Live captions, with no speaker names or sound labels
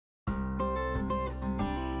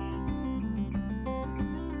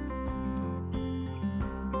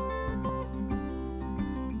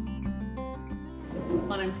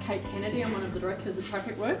My name's Kate Kennedy. I'm one of the directors of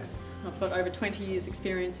Traffic Works. I've got over 20 years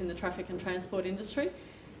experience in the traffic and transport industry.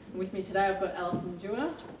 And with me today I've got Alison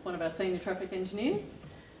Dewar, one of our senior traffic engineers.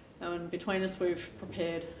 And between us we've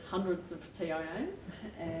prepared hundreds of TIAs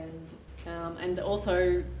and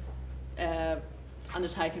also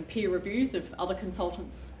undertaken peer reviews of other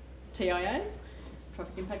consultants' TIAs,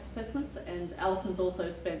 traffic impact assessments, and Alison's also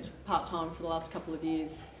spent part-time for the last couple of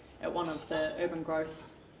years at one of the urban growth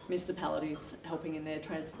municipalities helping in their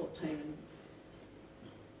transport team and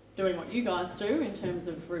doing what you guys do in terms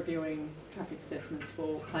of reviewing traffic assessments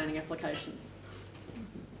for planning applications.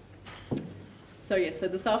 So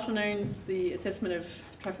this afternoon's the assessment of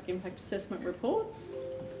traffic impact assessment reports.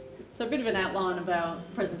 So a bit of an outline of our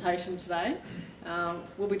presentation today.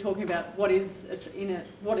 We'll be talking about what is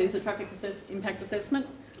a traffic impact assessment,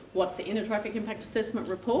 what's in a traffic impact assessment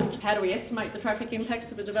report, how do we estimate the traffic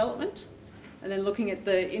impacts of a development, and then looking at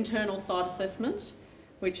the internal site assessment,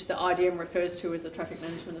 which the IDM refers to as a traffic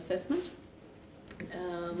management assessment,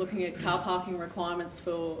 looking at car parking requirements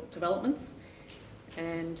for developments,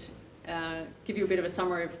 and give you a bit of a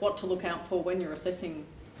summary of what to look out for when you're assessing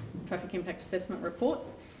traffic impact assessment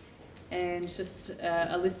reports, and just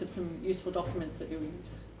a list of some useful documents that you'll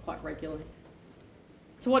use quite regularly.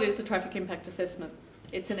 So what is a traffic impact assessment?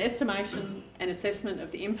 It's an estimation and assessment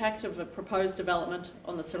of the impact of a proposed development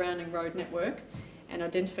on the surrounding road network and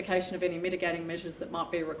identification of any mitigating measures that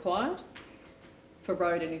might be required for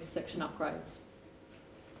road and intersection upgrades.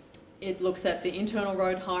 It looks at the internal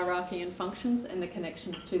road hierarchy and functions and the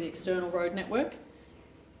connections to the external road network.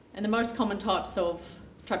 And the most common types of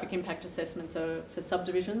traffic impact assessments are for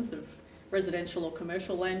subdivisions of residential or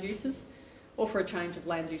commercial land uses, or for a change of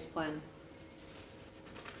land use plan.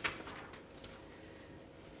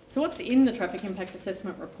 So what's in the traffic impact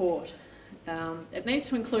assessment report? It needs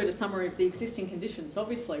to include a summary of the existing conditions,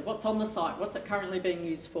 obviously. What's on the site? What's it currently being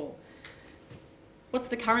used for? What's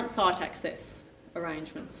the current site access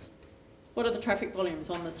arrangements? What are the traffic volumes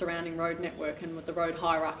on the surrounding road network and with the road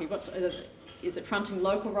hierarchy? Is it fronting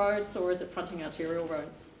local roads or is it fronting arterial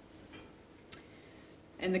roads?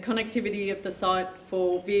 And the connectivity of the site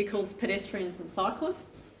for vehicles, pedestrians and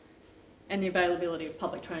cyclists, and the availability of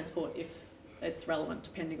public transport if it's relevant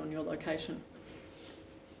depending on your location.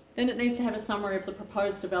 Then it needs to have a summary of the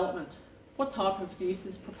proposed development. What type of use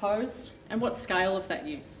is proposed and what scale of that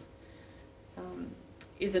use?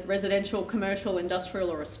 Is it residential, commercial,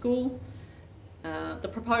 industrial or a school? The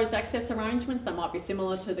proposed access arrangements, they might be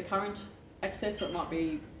similar to the current access or it might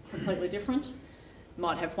be completely different. It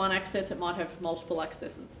might have one access, it might have multiple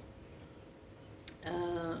accesses.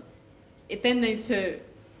 It then needs to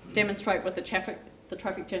demonstrate what the traffic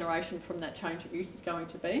generation from that change of use is going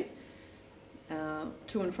to be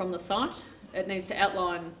to and from the site. It needs to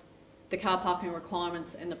outline the car parking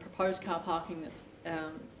requirements and the proposed car parking that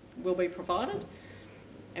will be provided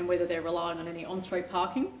and whether they're relying on any on-street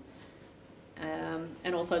parking,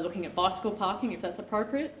 and also looking at bicycle parking if that's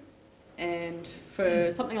appropriate. And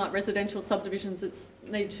for something like residential subdivisions, it's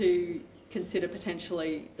need to consider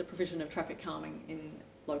potentially the provision of traffic calming in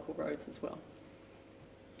local roads as well.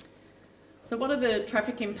 So what are the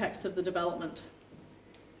traffic impacts of the development?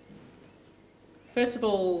 First of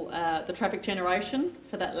all, the traffic generation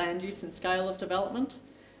for that land use and scale of development.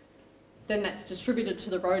 Then that's distributed to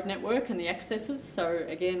the road network and the accesses. So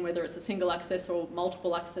again, whether it's a single access or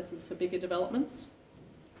multiple accesses for bigger developments.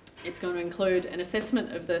 It's going to include an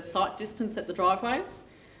assessment of the site distance at the driveways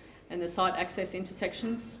and the site access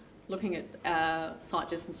intersections, looking at site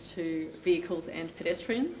distance to vehicles and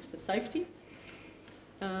pedestrians for safety.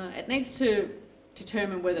 It needs to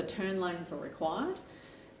determine whether turn lanes are required.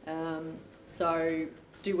 So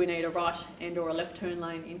do we need a right and or a left turn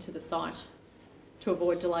lane into the site to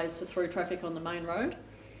avoid delays to through traffic on the main road?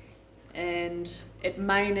 And it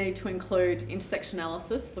may need to include intersection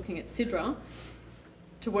analysis, looking at SIDRA,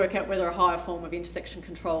 to work out whether a higher form of intersection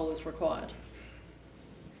control is required.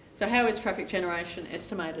 So how is traffic generation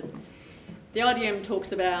estimated? The IDM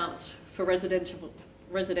talks about, for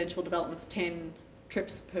residential developments, 10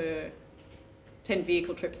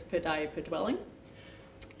 vehicle trips per day per dwelling.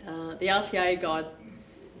 The RTA guide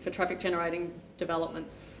for traffic generating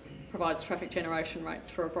developments provides traffic generation rates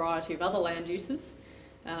for a variety of other land uses.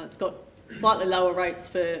 It's got slightly lower rates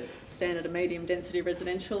for standard and medium density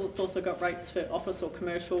residential. It's also got rates for office or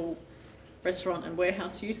commercial, restaurant and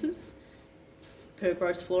warehouse uses per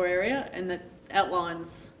gross floor area, and that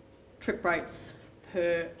outlines trip rates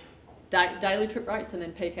per daily trip rates and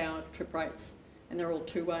then peak hour trip rates, and they're all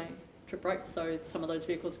two-way trip rates, so some of those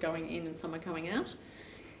vehicles are going in and some are coming out.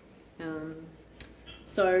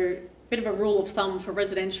 So a bit of a rule of thumb for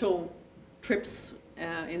residential trips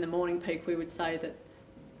in the morning peak, we would say that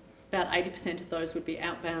about 80% of those would be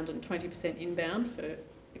outbound and 20% inbound, for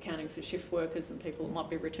accounting for shift workers and people that might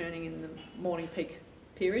be returning in the morning peak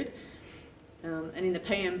period. And in the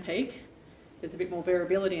PM peak, there's a bit more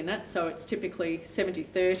variability in that, so it's typically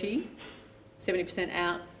 70-30, 70%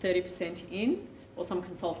 out, 30% in, or some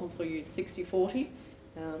consultants will use 60-40,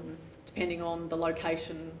 depending on the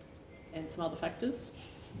location and some other factors.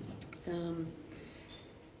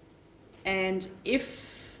 And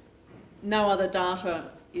if no other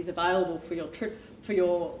data is available for your trip, for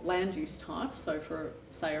your land use type, so for,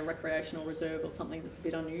 say, a recreational reserve or something that's a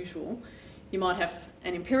bit unusual, you might have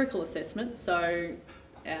an empirical assessment. So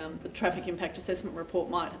the traffic impact assessment report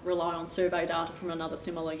might rely on survey data from another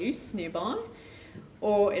similar use nearby,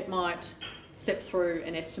 or it might step through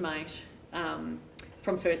and estimate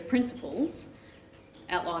from first principles,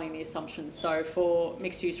 outlining the assumptions. So for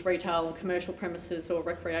mixed-use retail and commercial premises or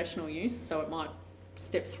recreational use, so it might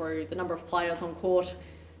step through the number of players on court,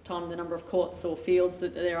 time the number of courts or fields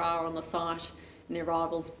that there are on the site, and the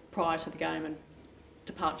arrivals prior to the game and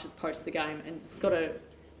departures post the game. And it's got to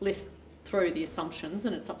list through the assumptions,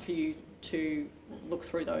 and it's up for you to look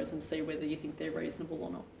through those and see whether you think they're reasonable or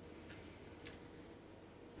not.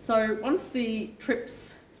 So once the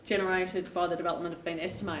trips generated by the development have been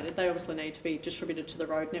estimated, they obviously need to be distributed to the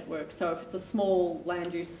road network. So if it's a small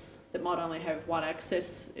land use that might only have one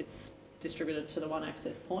access, it's distributed to the one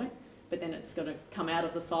access point, but then it's got to come out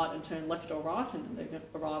of the site and turn left or right, and the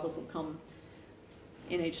arrivals will come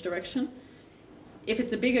in each direction. If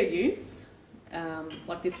it's a bigger use,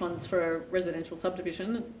 like this one's for a residential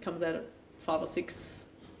subdivision, it comes out at 5 or 6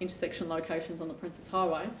 intersection locations on the Princess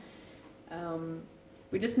Highway,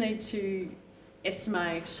 we just need to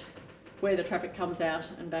estimate where the traffic comes out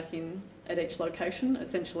and back in at each location.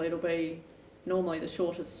 Essentially, it'll be normally the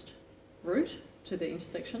shortest route to the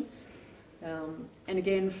intersection. And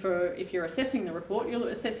again, if you're assessing the report, you're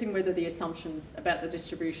assessing whether the assumptions about the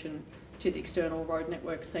distribution to the external road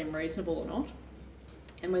network seem reasonable or not,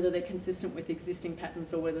 and whether they're consistent with existing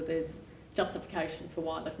patterns or whether there's justification for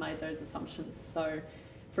why they've made those assumptions. So,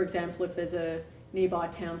 for example, if there's a nearby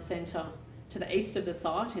town centre to the east of the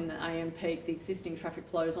site in the AM peak, the existing traffic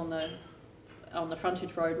flows on the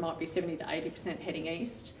frontage road might be 70 to 80% heading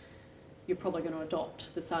east, you're probably going to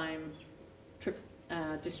adopt the same trip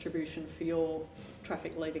distribution for your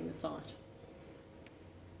traffic leaving the site.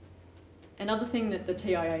 Another thing that the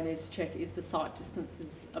TIA needs to check is the site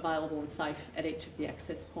distances available and safe at each of the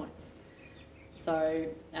access points. So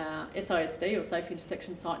SISD, or Safe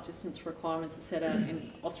Intersection Site Distance Requirements, are set out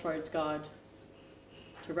in Austroad's Guide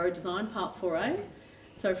to Road Design, Part 4A.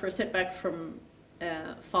 So for a setback from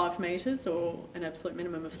 5 metres or an absolute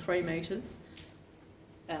minimum of 3 metres,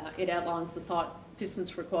 it outlines the site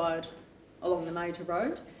distance required along the major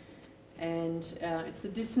road, and it's the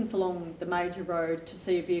distance along the major road to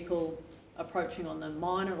see a vehicle approaching on the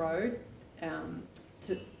minor road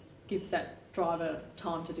gives that driver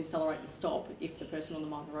time to decelerate and stop if the person on the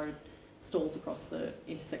minor road stalls across the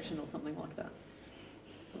intersection or something like that.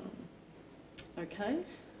 Okay,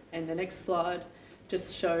 and the next slide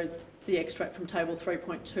just shows the extract from table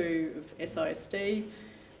 3.2 of SISD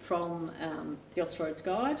from the Austroad's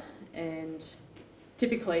Guide, and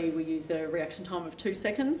typically we use a reaction time of 2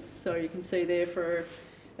 seconds. So you can see there for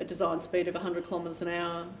a design speed of 100 kilometres an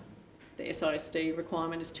hour, the SISD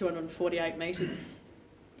requirement is 248 metres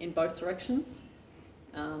in both directions.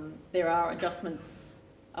 There are adjustments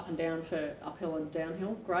up and down for uphill and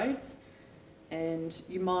downhill grades, and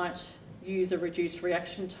you might use a reduced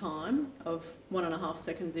reaction time of 1.5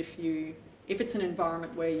 seconds if it's an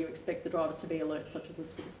environment where you expect the drivers to be alert, such as a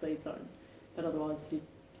school speed zone, but otherwise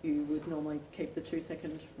you would normally keep the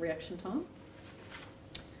 2-second reaction time.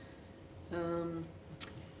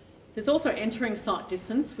 There's also entering site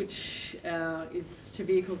distance, which is to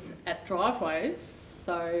vehicles at driveways.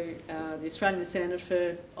 So the Australian Standard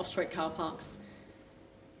for off-street car parks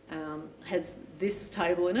has this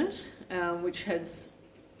table in it, which has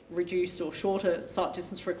reduced or shorter site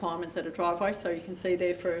distance requirements at a driveway. So you can see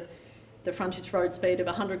there for the frontage road speed of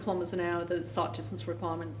 100 kilometres an hour, the site distance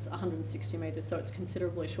requirement's 160 metres, so it's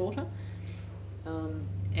considerably shorter.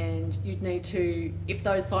 And you'd need to, if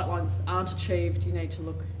those sightlines aren't achieved, you need to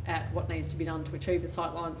look at what needs to be done to achieve the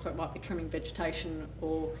sightlines. So it might be trimming vegetation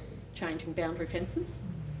or changing boundary fences.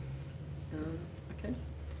 Okay.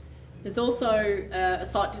 There's also a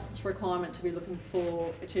site distance requirement to be looking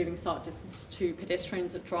for achieving site distance to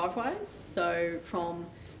pedestrians at driveways. So from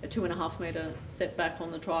a 2.5 metre setback on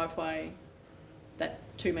the driveway, that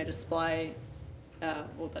 2 metre splay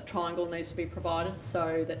or that triangle needs to be provided,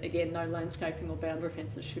 so that again no landscaping or boundary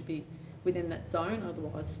fences should be within that zone,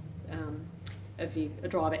 otherwise a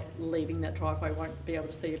driver leaving that driveway won't be able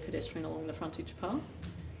to see a pedestrian along the frontage path.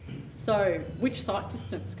 So which sight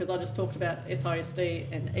distance? Because I just talked about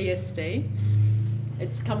SISD and ESD.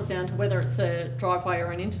 It comes down to whether it's a driveway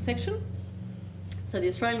or an intersection. So the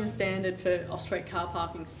Australian standard for off-street car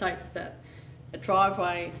parking states that a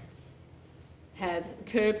driveway has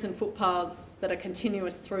curbs and footpaths that are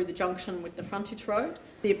continuous through the junction with the frontage road.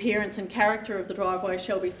 The appearance and character of the driveway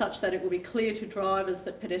shall be such that it will be clear to drivers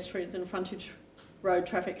that pedestrians and frontage road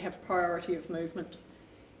traffic have priority of movement.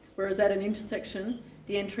 Whereas at an intersection,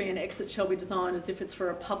 the entry and exit shall be designed as if it's for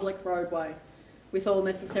a public roadway, with all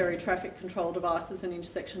necessary traffic control devices and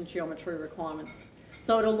intersection geometry requirements.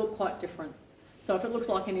 So it'll look quite different. So if it looks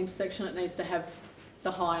like an intersection, it needs to have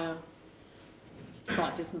the higher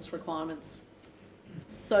sight distance requirements.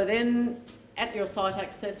 So then at your site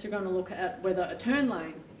access, you're going to look at whether a turn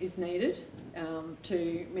lane is needed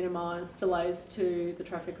to minimise delays to the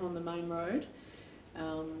traffic on the main road.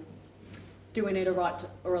 Do we need a right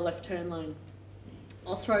or a left turn lane?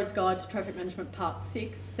 Austroad's Guide to Traffic Management Part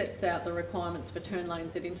 6 sets out the requirements for turn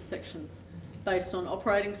lanes at intersections based on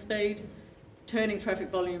operating speed, turning traffic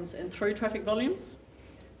volumes and through traffic volumes.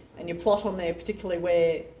 And you plot on there particularly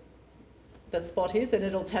where the spot is, and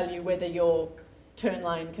it'll tell you whether your turn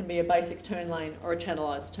lane can be a basic turn lane or a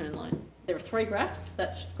channellised turn lane. There are 3 graphs.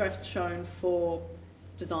 That graph's shown for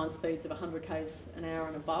design speeds of 100 k's an hour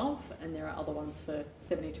and above, and there are other ones for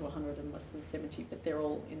 70 to 100 and less than 70, but they're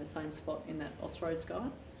all in the same spot in that Austroad's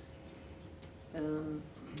Guide. And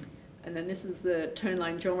then this is the turn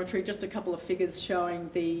lane geometry, just a couple of figures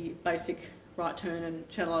showing the basic right turn and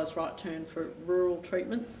channellised right turn for rural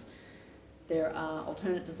treatments. There are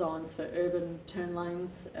alternate designs for urban turn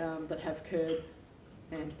lanes that have curb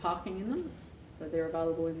and parking in them, so they're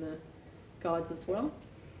available in the guides as well.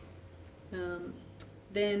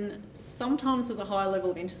 Then sometimes there's a higher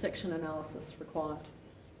level of intersection analysis required.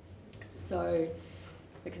 So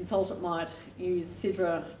the consultant might use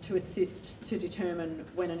SIDRA to assist to determine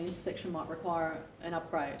when an intersection might require an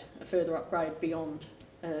upgrade, a further upgrade beyond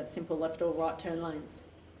simple left or right turn lanes.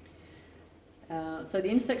 So the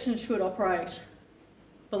intersection should operate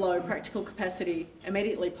below practical capacity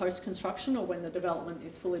immediately post-construction or when the development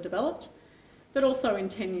is fully developed, but also in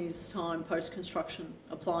 10 years' time post-construction,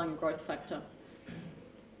 applying a growth factor.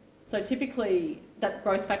 So typically that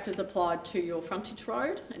growth factor is applied to your frontage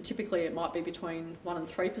road, and typically it might be between 1% and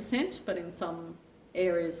 3%, but in some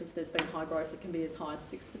areas, if there's been high growth, it can be as high as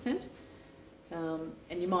 6%.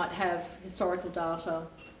 And you might have historical data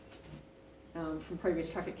from previous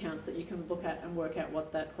traffic counts that you can look at and work out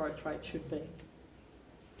what that growth rate should be.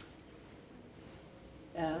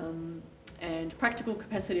 And practical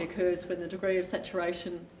capacity occurs when the degree of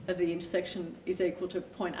saturation of the intersection is equal to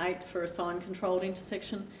 0.8 for a sign-controlled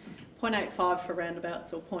intersection, 0.85 for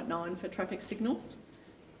roundabouts, or 0.9 for traffic signals.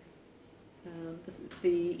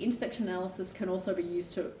 The intersection analysis can also be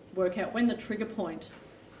used to work out when the trigger point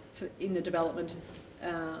in the development is,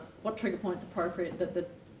 what trigger point's appropriate that the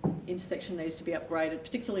intersection needs to be upgraded,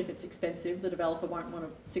 particularly if it's expensive. The developer won't want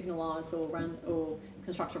to signalise or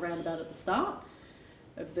construct a roundabout at the start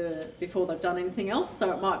of before they've done anything else.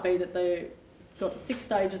 So it might be that they've got 6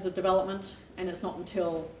 stages of development, and it's not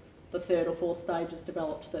until the 3rd or 4th stage is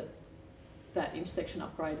developed that that intersection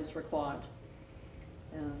upgrade is required.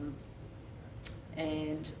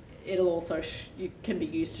 And it'll also can be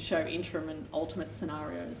used to show interim and ultimate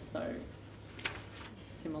scenarios, so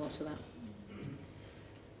similar to that.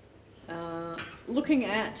 Looking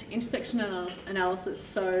at intersection analysis,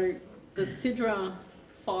 so the SIDRA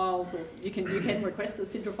files, or you can request the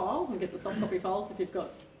SIDRA files and get the soft copy files if you've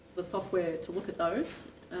got the software to look at those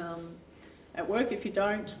at work. If you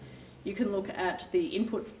don't, you can look at the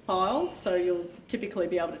input files, so you'll typically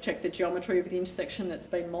be able to check the geometry of the intersection that's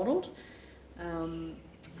been modelled, and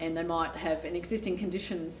they might have an existing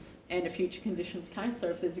conditions and a future conditions case. So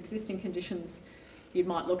if there's existing conditions, you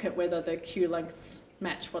might look at whether the queue lengths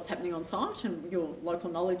match what's happening on site and your local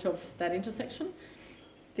knowledge of that intersection.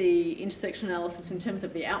 The intersection analysis in terms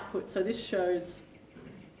of the output, so this shows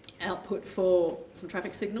output for some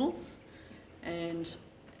traffic signals, and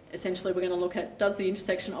essentially we're going to look at, does the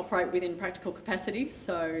intersection operate within practical capacity?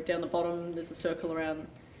 So down the bottom there's a circle around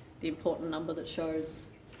the important number that shows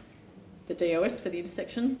the DOS for the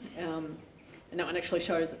intersection, and that one actually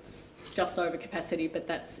shows it's just over capacity, but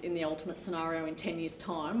that's in the ultimate scenario in 10 years'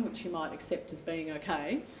 time, which you might accept as being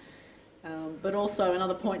okay. But also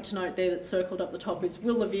another point to note there that's circled up the top is,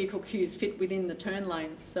 will the vehicle queues fit within the turn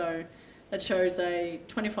lanes? So that shows a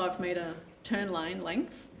 25 metre turn lane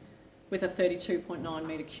length with a 32.9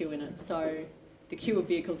 metre queue in it. So the queue of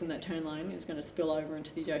vehicles in that turn lane is going to spill over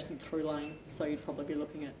into the adjacent through lane, so you'd probably be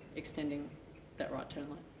looking at extending that right turn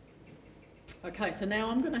lane. Okay, so now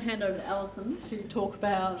I'm going to hand over to Alison to talk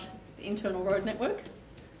about the internal road network.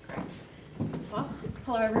 Great. Well,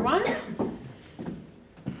 hello everyone.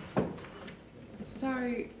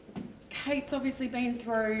 So Kate's obviously been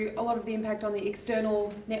through a lot of the impact on the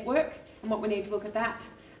external network and what we need to look at that.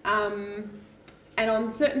 And on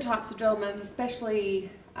certain types of developments, especially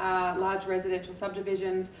large residential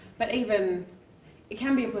subdivisions, but even it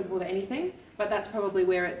can be applicable to anything, but that's probably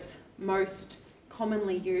where it's most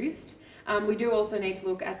commonly used. We do also need to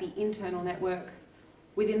look at the internal network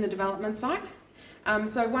within the development site.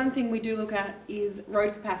 So one thing we do look at is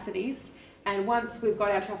road capacities, and once we've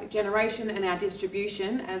got our traffic generation and our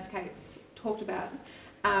distribution, as Kate's talked about,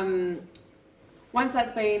 once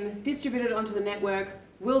that's been distributed onto the network,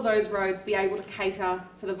 will those roads be able to cater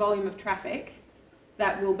for the volume of traffic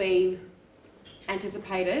that will be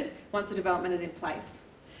anticipated once the development is in place?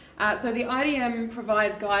 So the IDM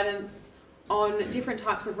provides guidance on different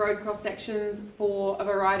types of road cross sections for a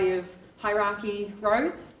variety of hierarchy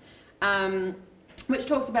roads, which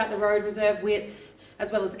talks about the road reserve width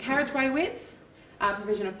as well as the carriageway width,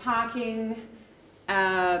 provision of parking,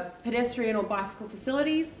 pedestrian or bicycle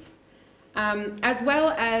facilities, as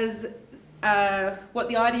well as what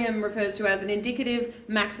the IDM refers to as an indicative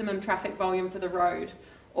maximum traffic volume for the road,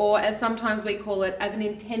 or as sometimes we call it, as an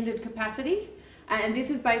intended capacity. And this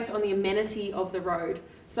is based on the amenity of the road.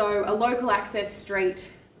 So a local access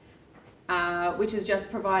street, which is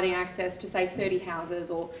just providing access to say 30 houses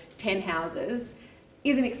or 10 houses,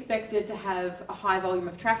 isn't expected to have a high volume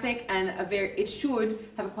of traffic, and it should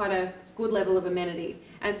have quite a good level of amenity.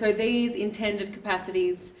 And so these intended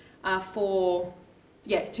capacities are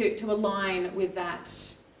to align with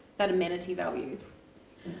that amenity value.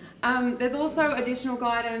 There's also additional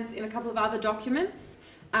guidance in a couple of other documents.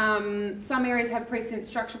 Some areas have precedent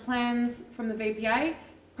structure plans from the VPA,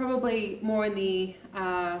 probably more in the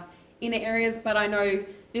inner areas, but I know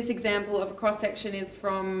this example of a cross-section is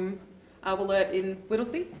from Willert in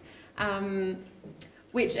Whittlesea,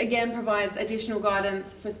 which again provides additional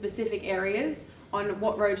guidance for specific areas on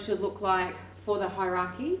what roads should look like for the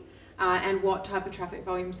hierarchy and what type of traffic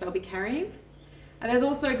volumes they'll be carrying. And there's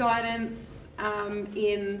also guidance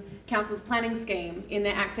in Council's planning scheme in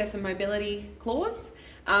their access and mobility clause,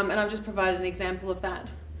 and I've just provided an example of that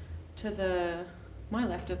to my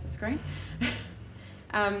left of the screen,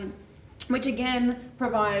 which again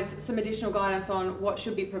provides some additional guidance on what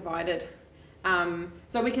should be provided.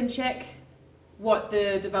 So we can check what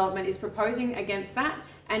the development is proposing against that,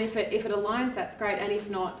 and if it aligns, that's great, and if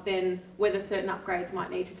not, then whether certain upgrades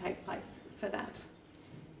might need to take place for that.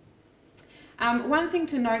 One thing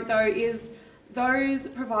to note though is those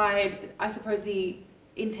provide, I suppose, the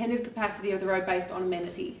intended capacity of the road based on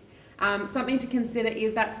amenity. Something to consider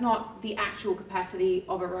is that's not the actual capacity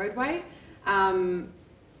of a roadway,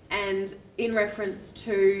 and in reference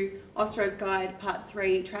to Austroads Guide Part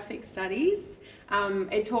 3 traffic studies,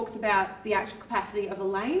 it talks about the actual capacity of a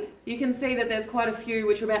lane. You can see that there's quite a few,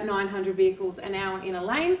 which are about 900 vehicles an hour in a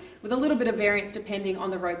lane, with a little bit of variance depending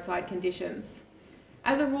on the roadside conditions.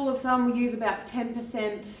 As a rule of thumb, we use about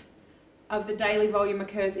 10% of the daily volume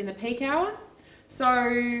occurs in the peak hour.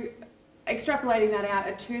 So extrapolating that out,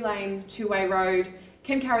 a two-lane, two-way road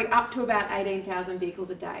can carry up to about 18,000 vehicles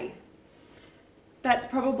a day. That's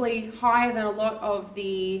probably higher than a lot of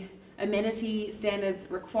the amenity standards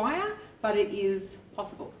require, but it is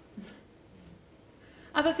possible.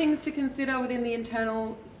 Other things to consider within the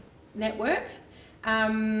internal network are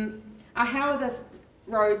how are the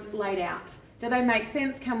roads laid out? Do they make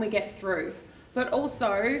sense? Can we get through? But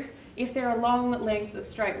also, if there are long lengths of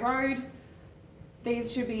straight road,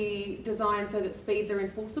 these should be designed so that speeds are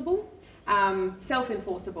enforceable,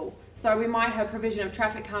 self-enforceable. So we might have provision of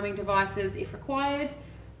traffic calming devices if required,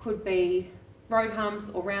 could be road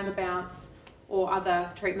humps or roundabouts or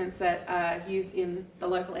other treatments that are used in the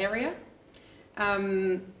local area.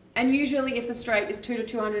 And usually if the straight is 200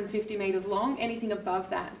 to 250 metres long, anything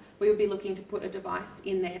above that, we would be looking to put a device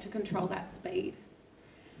in there to control that speed.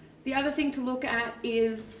 The other thing to look at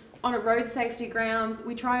is on a road safety grounds,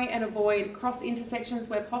 we try and avoid cross intersections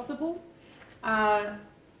where possible. At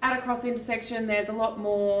a cross intersection, there's a lot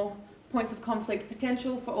more points of conflict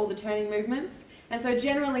potential for all the turning movements. And so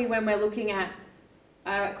generally when we're looking at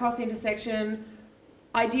a cross intersection,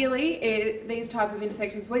 ideally these type of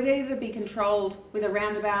intersections will either be controlled with a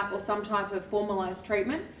roundabout or some type of formalised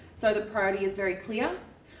treatment so the priority is very clear.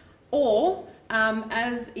 Or,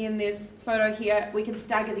 as in this photo here, we can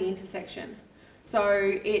stagger the intersection. So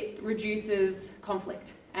it reduces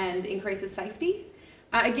conflict and increases safety.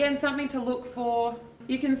 Again, something to look for.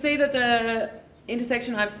 You can see that the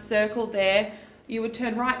intersection I've circled there you would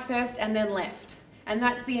turn right first and then left. And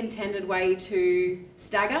that's the intended way to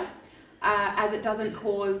stagger, as it doesn't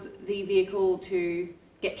cause the vehicle to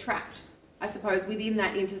get trapped, I suppose, within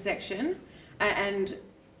that intersection and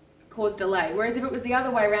cause delay. Whereas if it was the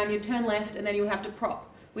other way around, you'd turn left and then you would have to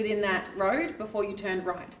prop within that road before you turned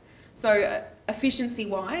right. So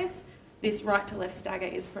efficiency-wise, this right to left stagger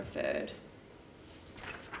is preferred.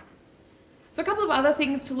 So a couple of other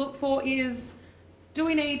things to look for is, do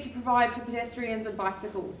we need to provide for pedestrians and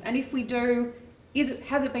bicycles? And if we do,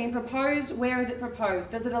 has it been proposed? Where is it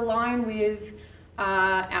proposed? Does it align with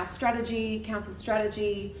our strategy, council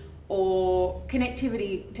strategy, or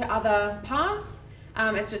connectivity to other paths?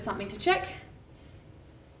 It's just something to check.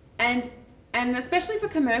 And especially for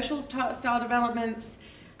commercial style developments,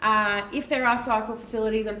 if there are cycle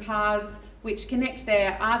facilities and paths which connect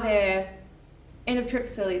there, are there end of trip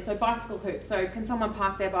facilities, so bicycle hoops, so can someone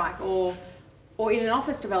park their bike, or in an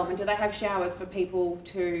office development, do they have showers for people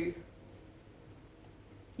to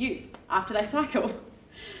use after they cycle?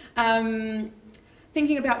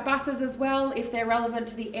 Thinking about buses as well, if they're relevant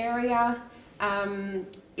to the area,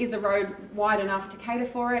 is the road wide enough to cater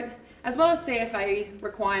for it, as well as CFA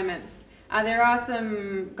requirements. There are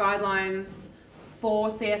some guidelines for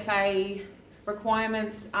CFA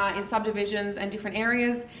requirements in subdivisions and different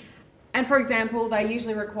areas. And for example, they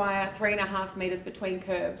usually require 3.5 metres between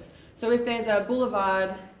curbs. So if there's a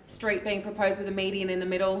boulevard street being proposed with a median in the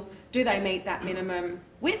middle, do they meet that minimum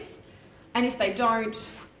width? And if they don't,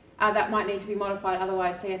 that might need to be modified,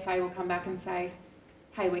 otherwise CFA will come back and say,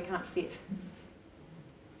 hey, we can't fit.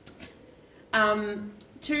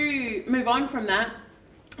 To move on from that,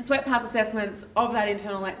 swept path assessments of that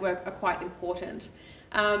internal network are quite important.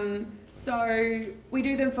 So we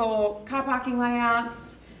do them for car parking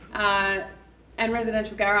layouts and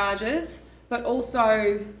residential garages, but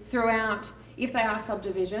also throughout, if they are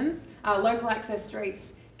subdivisions, local access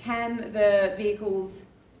streets, can the vehicles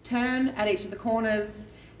turn at each of the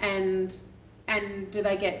corners, and do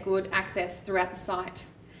they get good access throughout the site?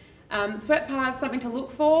 Swept paths, something to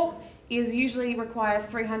look for, is usually require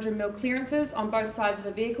 300mm clearances on both sides of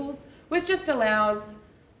the vehicles, which just allows,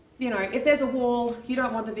 you know, if there's a wall, you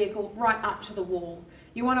don't want the vehicle right up to the wall.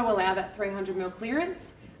 You want to allow that 300mm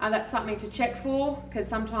clearance. That's something to check for, because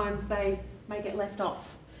sometimes they may get left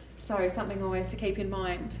off. So something always to keep in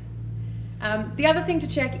mind. The other thing to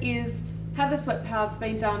check is, have the swept paths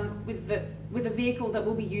been done with the vehicle that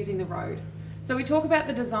will be using the road? So we talk about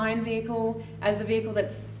the design vehicle as the vehicle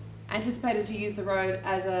that's anticipated to use the road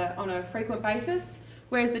on a frequent basis,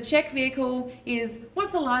 whereas the check vehicle is,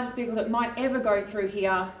 what's the largest vehicle that might ever go through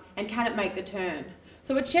here, and can it make the turn?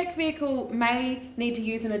 So a check vehicle may need to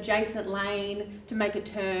use an adjacent lane to make a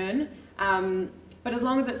turn, but as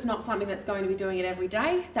long as it's not something that's going to be doing it every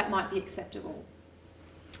day, that might be acceptable.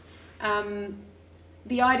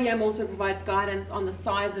 The IDM also provides guidance on the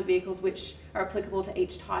size of vehicles which are applicable to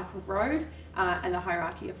each type of road and the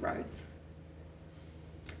hierarchy of roads.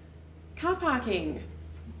 Car parking.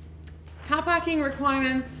 Car parking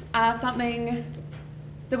requirements are something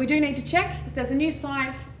that we do need to check. If there's a new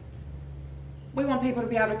site, we want people to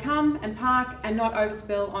be able to come and park and not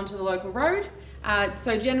overspill onto the local road.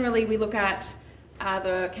 So generally we look at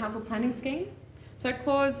the council planning scheme. So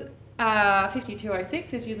clause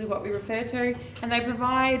 5206 is usually what we refer to, and they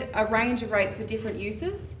provide a range of rates for different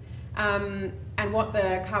uses and what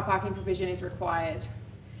the car parking provision is required.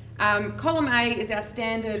 Column A is our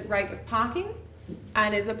standard rate of parking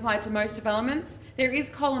and is applied to most developments. There is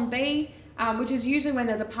column B, which is usually when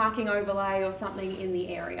there's a parking overlay or something in the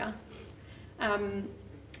area.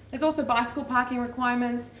 There's also bicycle parking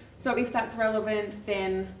requirements, so if that's relevant,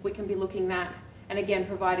 then we can be looking at, and again,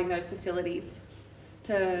 providing those facilities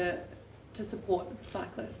to support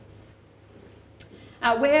cyclists.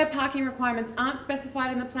 Where parking requirements aren't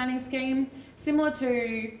specified in the planning scheme, similar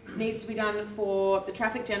to needs to be done for the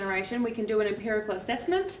traffic generation, we can do an empirical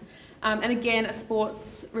assessment, and again, a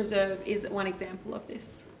sports reserve is one example of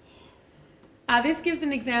this. This gives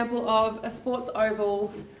an example of a sports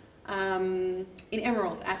oval in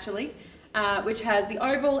Emerald, actually, which has the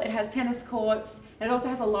oval, it has tennis courts, and it also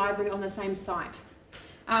has a library on the same site.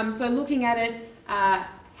 So looking at it,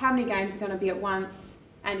 how many games are going to be at once,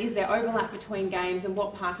 and is there overlap between games, and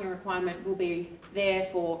what parking requirement will be there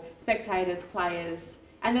for spectators, players,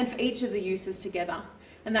 and then for each of the uses together.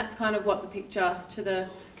 And that's kind of what the picture to the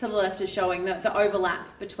left is showing, the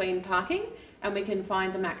overlap between parking, and we can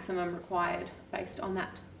find the maximum required based on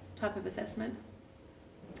that type of assessment.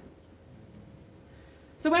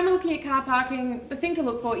 So when we're looking at car parking, the thing to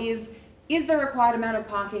look for is the required amount of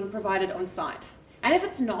parking provided on site? And if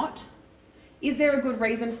it's not, is there a good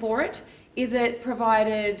reason for it? Is it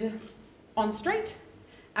provided on street?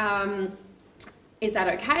 Is that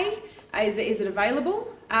okay? Is it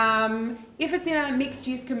available? If it's in a mixed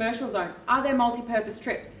use commercial zone, are there multi-purpose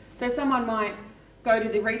trips? So someone might go to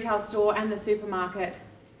the retail store and the supermarket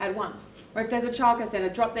at once. Or if there's a childcare centre,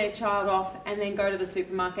 drop their child off and then go to the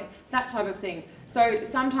supermarket, that type of thing. So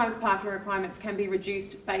sometimes parking requirements can be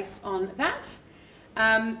reduced based on that.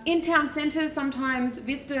 In town centres, sometimes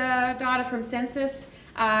Vista data from census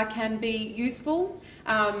can be useful,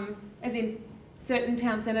 as in certain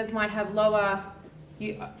town centres might have lower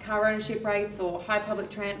car ownership rates or high public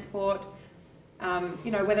transport.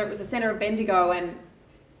 Whether it was a centre of Bendigo and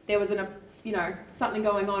there was something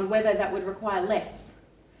going on, whether that would require less.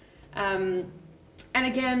 And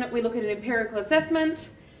again, we look at an empirical assessment,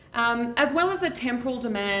 as well as the temporal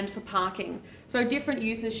demand for parking. So different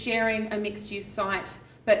users sharing a mixed use site,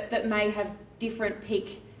 but that may have different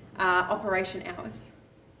peak operation hours.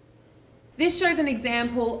 This shows an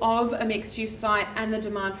example of a mixed use site and the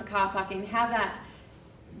demand for car parking, how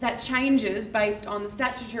that changes based on the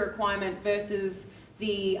statutory requirement versus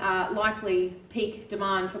the likely peak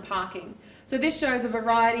demand for parking. So this shows a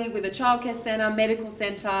variety with a childcare centre, medical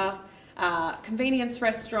centre, convenience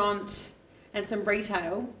restaurant and some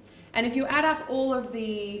retail. And if you add up all of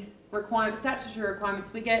the statutory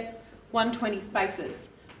requirements, we get 120 spaces.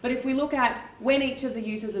 But if we look at when each of the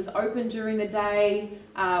uses is open during the day,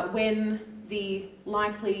 when the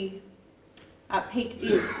likely peak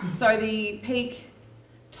is. So the peak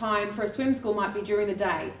time for a swim school might be during the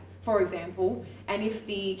day, for example, and if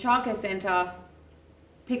the childcare centre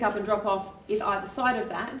pick up and drop off is either side of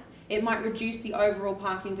that, it might reduce the overall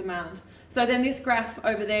parking demand. So then this graph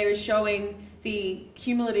over there is showing the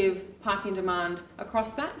cumulative parking demand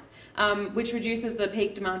across that, which reduces the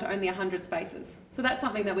peak demand to only 100 spaces. So that's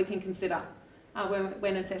something that we can consider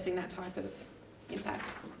when assessing that type of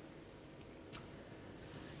impact.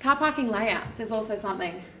 Car parking layouts is also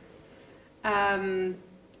something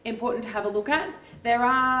important to have a look at. There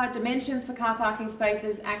are dimensions for car parking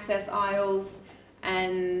spaces, access aisles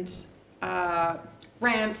and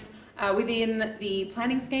ramps within the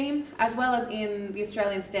planning scheme, as well as in the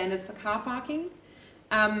Australian standards for car parking.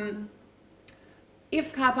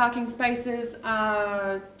 If car parking spaces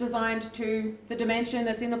are designed to the dimension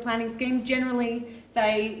that's in the planning scheme, generally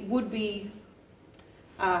they would be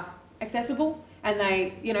accessible and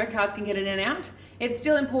cars can get in and out. It's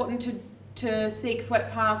still important to seek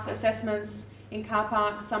swept path assessments in car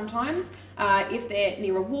parks sometimes, if they're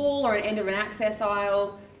near a wall or an end of an access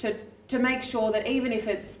aisle, to make sure that even if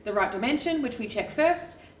it's the right dimension, which we check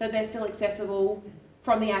first, that they're still accessible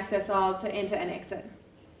from the access aisle to enter and exit.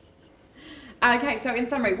 Okay, so in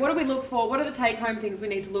summary, what do we look for? What are the take-home things we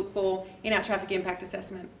need to look for in our traffic impact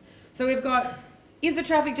assessment? So we've got, is the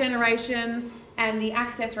traffic generation and the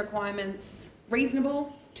access requirements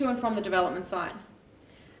reasonable to and from the development site?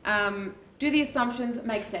 Do the assumptions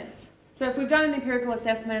make sense? So if we've done an empirical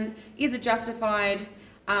assessment, is it justified?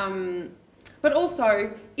 But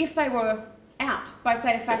also, if they were out by,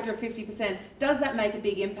 say, a factor of 50%, does that make a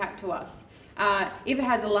big impact to us? If it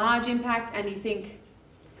has a large impact and you think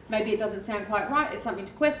maybe it doesn't sound quite right, it's something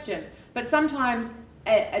to question. But sometimes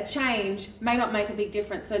a change may not make a big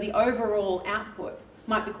difference, so the overall output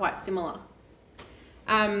might be quite similar.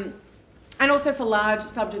 And also for large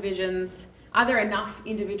subdivisions, are there enough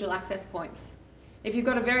individual access points? If you've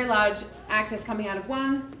got a very large access coming out of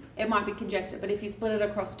one, it might be congested, but if you split it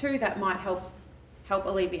across two, that might help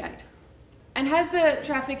alleviate. And has the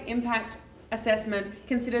traffic impact assessment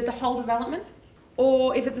considered the whole development?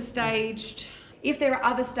 Or if it's a staged, if there are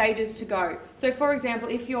other stages to go? So for example,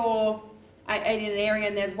 if you're in an area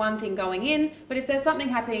and there's one thing going in, but if there's something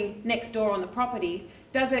happening next door on the property,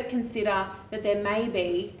 does it consider that there may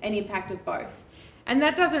be an impact of both? And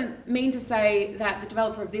that doesn't mean to say that the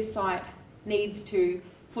developer of this site needs to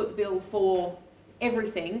foot the bill for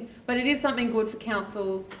everything, but it is something good for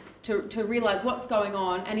councils to realise what's going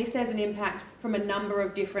on, and if there's an impact from a number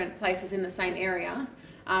of different places in the same area,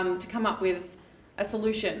 to come up with a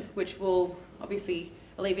solution which will obviously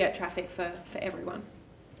alleviate traffic for everyone.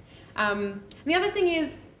 The other thing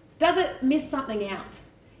is, does it miss something out?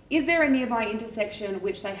 Is there a nearby intersection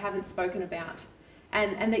which they haven't spoken about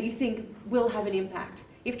and that you think will have an impact?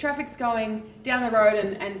 If traffic's going down the road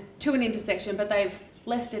and to an intersection but they've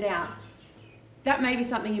left it out, that may be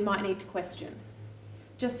something you might need to question,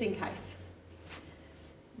 just in case.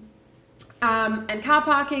 And car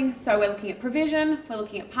parking, so we're looking at provision, we're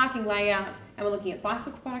looking at parking layout, and we're looking at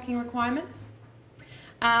bicycle parking requirements.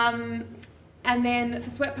 And then for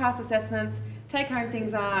swept path assessments, take-home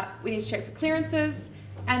things are, we need to check for clearances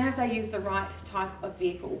and have they used the right type of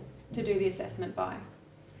vehicle to do the assessment by.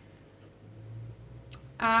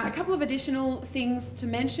 A couple of additional things to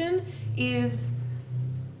mention is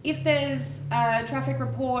if there's a traffic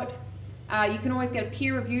report, you can always get a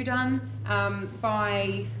peer review done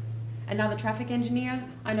by another traffic engineer.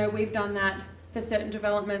 I know we've done that for certain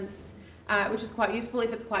developments, which is quite useful.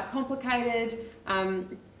 If it's quite complicated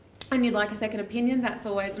and you'd like a second opinion, that's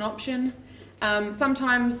always an option.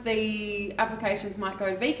 Sometimes the applications might go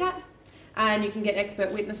to VCAT, and you can get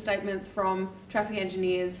expert witness statements from traffic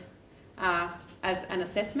engineers as an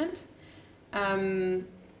assessment. And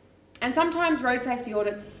sometimes road safety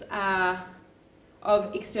audits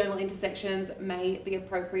of external intersections may be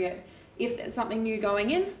appropriate if there's something new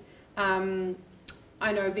going in.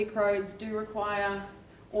 I know Vic roads do require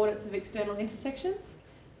audits of external intersections.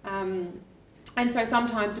 And so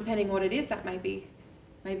sometimes, depending what it is, that may be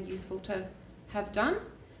useful to have done.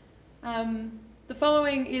 The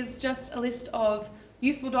following is just a list of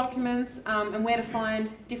useful documents and where to find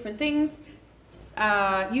different things.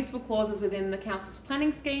 Useful clauses within the council's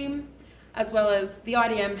planning scheme, as well as the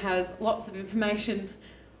IDM has lots of information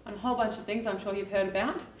on a whole bunch of things I'm sure you've heard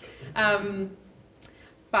about.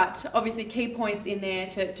 But obviously key points in there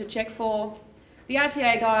to check for. The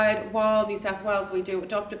RTA guide, while New South Wales, we do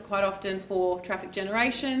adopt it quite often for traffic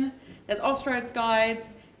generation. There's Austroads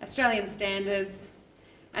guides, Australian standards,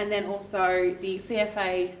 and then also the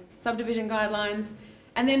CFA subdivision guidelines.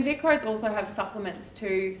 And then Vic Roads also have supplements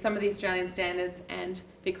to some of the Australian standards and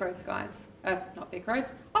Vic Roads guides. Not Vic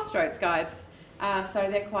Roads, Austroads guides. So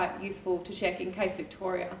they're quite useful to check in case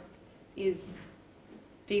Victoria is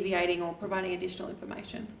deviating or providing additional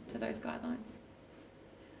information to those guidelines.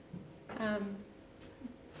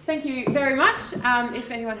 Thank you very much. If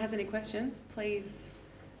anyone has any questions, please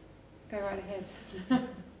go right ahead.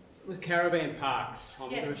 With caravan parks,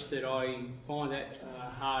 I'm Yes. interested. I find that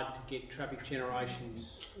hard to get traffic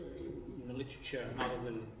generations in the literature other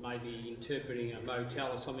than maybe interpreting a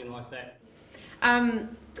motel or something like that.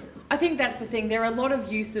 I think that's the thing. There are a lot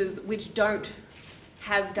of uses which don't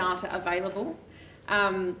have data available.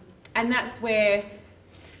 And that's where,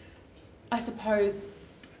 I suppose,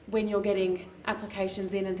 when you're getting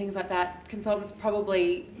applications in and things like that, consultants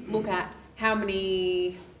probably look at how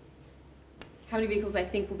many vehicles they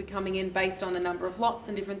think will be coming in based on the number of lots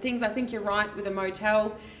and different things. I think you're right with a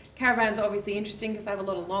motel. Caravans are obviously interesting because they have a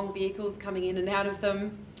lot of long vehicles coming in and out of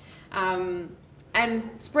them, and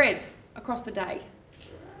spread across the day.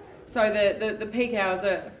 So the peak hours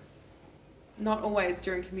are not always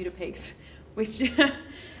during commuter peaks, which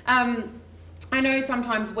I know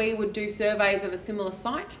sometimes we would do surveys of a similar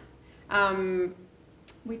site.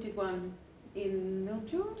 We did one in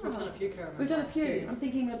Mildura. We've done a few caravan We've done a parks, few. yeah. I'm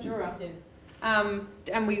thinking Mildura. Yeah.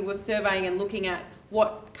 And we were surveying and looking at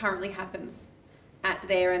what currently happens at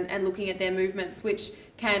there and looking at their movements, which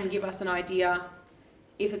can give us an idea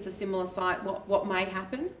if it's a similar site, what may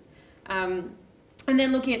happen. And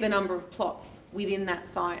then looking at the number of plots within that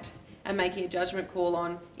site and making a judgment call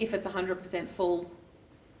on if it's 100% full,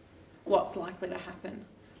 what's likely to happen.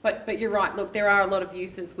 But you're right, look, there are a lot of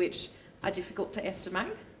uses which are difficult to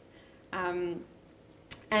estimate. And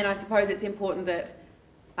I suppose it's important that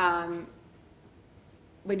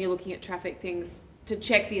when you're looking at traffic things, to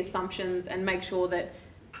check the assumptions and make sure that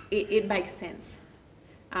it makes sense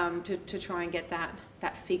to try and get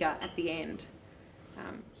that figure at the end.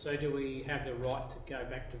 So do we have the right to go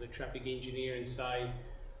back to the traffic engineer and say,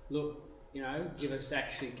 look, you know, give us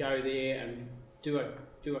actually go there and do a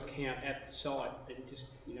count at the site and just,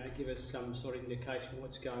 you know, give us some sort of indication of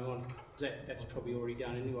what's going on? That's probably already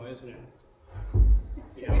done anyway, isn't it?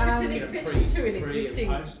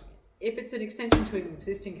 If it's an extension to an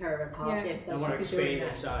existing caravan park, Yeah. yes, they They want to should be doing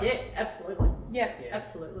expand that. it, so Yeah, absolutely. Yeah. Yeah.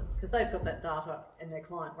 Absolutely. Because they've got that data and their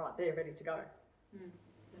client right there ready to go.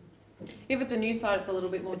 If it's a new site, it's a little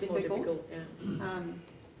bit more It's difficult. more difficult, yeah.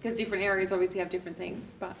 Because different areas obviously have different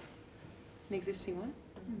things, but an existing one.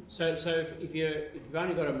 So if you've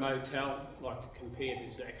only got a motel, like to compare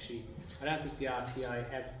this actually, I don't think the RTA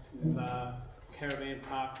have caravan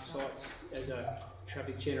park sites as a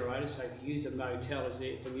traffic generator. So if you use a motel, is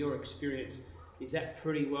there, from your experience, is that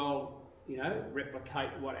pretty well, you know, replicate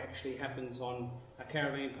what actually happens on a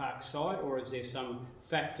caravan park site, or is there some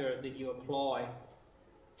factor that you apply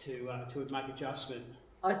to make adjustment?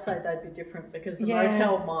 I say they'd be different because the Yeah.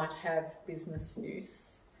 motel might have business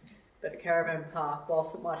use, but a caravan park,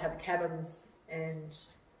 whilst it might have cabins and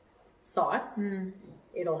sites,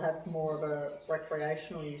 it'll have more of a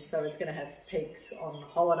recreational use. So it's going to have peaks on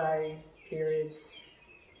holiday periods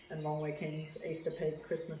and long weekends, Easter peak,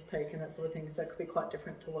 Christmas peak, and that sort of thing. So that could be quite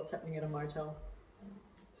different to what's happening at a motel.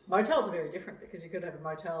 Motels are very different because you could have a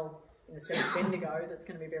motel in the centre of Bendigo that's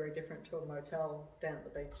going to be very different to a motel down at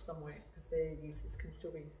the beach somewhere, because their uses can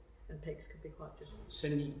still be, and peaks could be quite different. So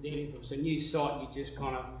if it's a new site, you just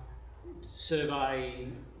kind of survey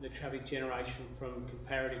the traffic generation from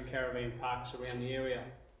comparative caravan parks around the area.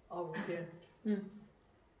 Oh, yeah. Mm.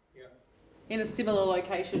 Yeah. In a similar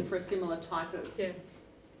location for a similar type of Yeah.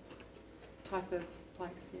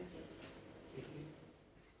 place, yeah.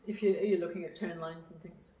 If you're looking at turn lanes and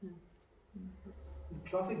things. Yeah. The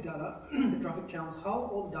traffic data, the traffic counts, how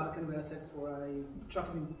all the data can be assessed for a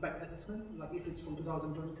traffic impact assessment? Like if it's from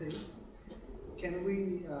 2023, can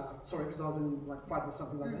we, 2005 or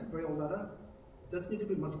something like that, very old data, does it need to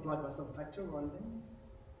be multiplied by some factor or anything?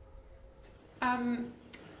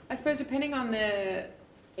 I suppose depending on the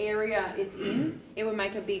area it's in, it would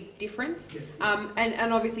make a big difference. Yes.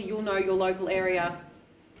 And obviously you'll know your local area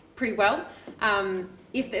pretty well.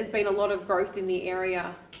 If there's been a lot of growth in the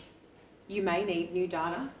area, you may need new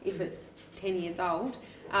data if it's 10 years old.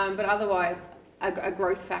 But otherwise, a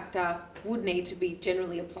growth factor would need to be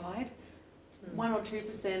generally applied. 1 or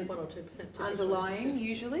 2% 1 or 2% underlying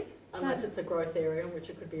usually. Unless it's a growth area, which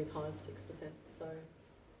it could be as high as 6%. So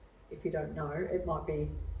if you don't know, it might be,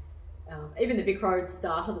 even the Vic Roads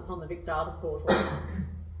data that's on the Vic data portal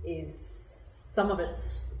is, some of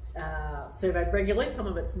it's surveyed regularly, some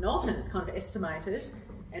of it's not, and it's kind of estimated.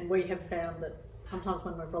 And we have found that sometimes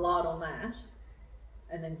when we've relied on that,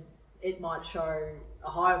 and then it might show a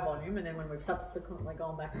higher volume, and then when we've subsequently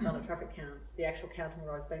gone back and done a traffic count, the actual count on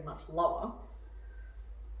the road's been much lower.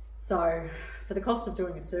 So for the cost of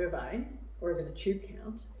doing a survey, or even a tube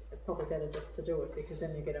count, it's probably better just to do it, because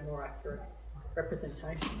then you get a more accurate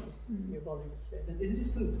representation of your volumes. And is it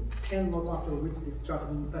still 10 lots after which this traffic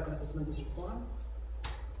impact assessment is required?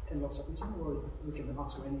 10 lots of each, or is it, we can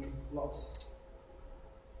ask for any lots?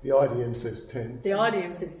 The IDM says 10. The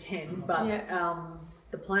IDM says 10, but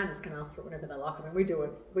the planners can ask for it whenever they like. I mean, we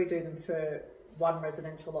do them for one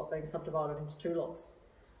residential lot being subdivided into 2 lots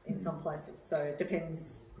in some places. So it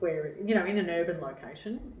depends where, in an urban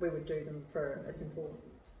location, we would do them for a simple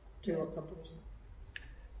 2-lot subdivision.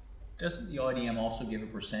 Doesn't the IDM also give a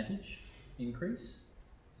percentage increase?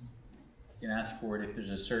 You can ask for it if there's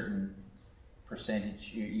a certain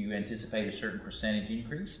percentage, you anticipate a certain percentage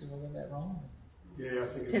increase. Have I got that wrong? Yeah, I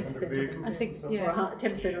think it's 100 vehicles. I think, Or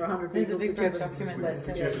 10% or 100 There's a vehicles. Vic Roads whichever's- document that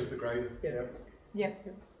says. Whichever's the greater. Yeah.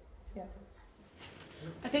 Yeah.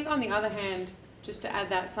 I think on the other hand, just to add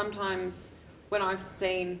that, sometimes when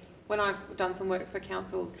I've done some work for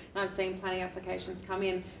councils and I've seen planning applications come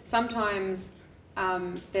in, sometimes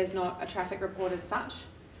there's not a traffic report as such.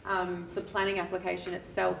 The planning application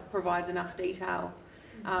itself provides enough detail.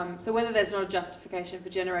 So whether there's not a justification for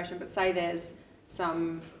generation, but say there's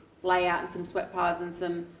some layout and some swept paths and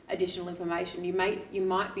some additional information, you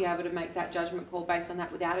might be able to make that judgment call based on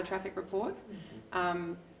that without a traffic report,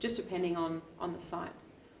 just depending on the site.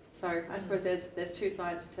 So I suppose there's 2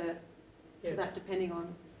 sides to that, depending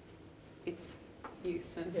on its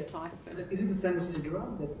use and type. And Is it the same with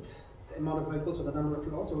Sidra, that the amount of vehicles or the number of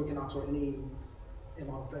lots, or we can ask for any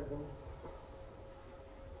amount of vehicles?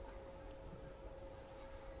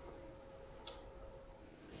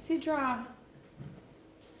 Sidra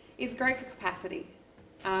is great for capacity,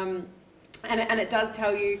 and it does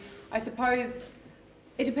tell you, I suppose,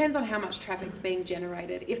 it depends on how much traffic's being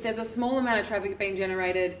generated. If there's a small amount of traffic being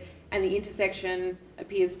generated and the intersection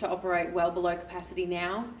appears to operate well below capacity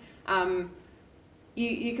now,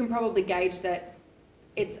 you can probably gauge that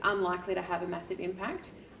it's unlikely to have a massive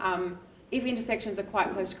impact. If intersections are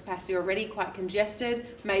quite close to capacity already, quite congested,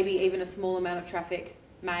 maybe even a small amount of traffic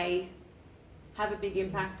may have a big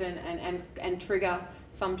impact and trigger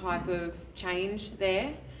some type of change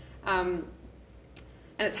there. And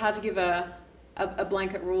it's hard to give a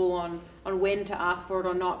blanket rule on when to ask for it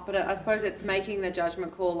or not, but I suppose it's making the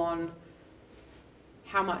judgment call on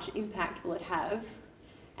how much impact will it have,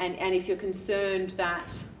 and if you're concerned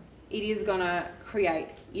that it is going to create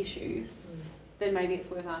issues, then maybe it's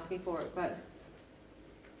worth asking for it. But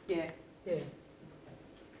yeah.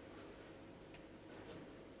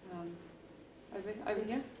 Over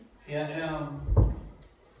here. Yeah,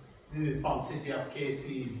 this is from City of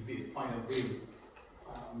KC's point of view.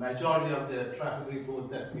 Majority of the traffic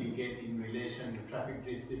reports that we get in relation to traffic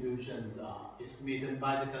distributions are estimated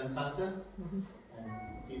by the consultants.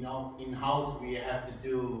 And in-house we have to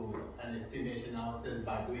do an estimation ourselves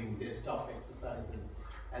by doing desktop exercises.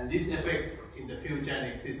 And this affects in the future an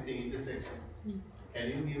existing intersection. Can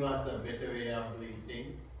you give us a better way of doing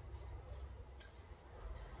things?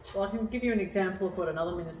 Well, I can give you an example of what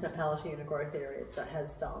another municipality in a growth area that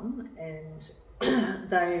has done, and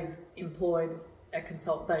they've employed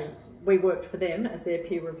we worked for them as their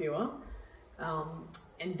peer reviewer,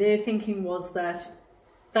 and their thinking was that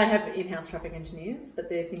they have in-house traffic engineers, but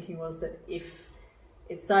their thinking was that if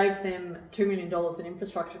it saved them $2 million in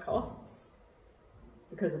infrastructure costs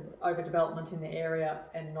because of overdevelopment in the area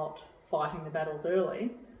and not fighting the battles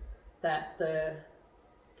early, that the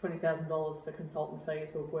 $20,000 for consultant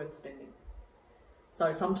fees were worth spending.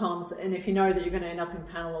 So sometimes, and if you know that you're going to end up in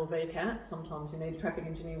panel or VCAT, sometimes you need a traffic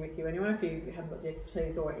engineer with you anyway if you haven't got the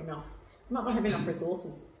expertise or enough, you might not have enough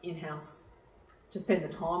resources in-house to spend the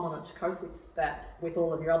time on it to cope with that, with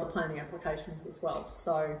all of your other planning applications as well.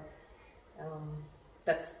 So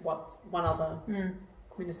that's what one other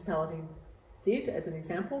municipality did as an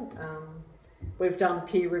example. We've done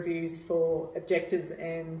peer reviews for objectors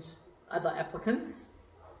and other applicants.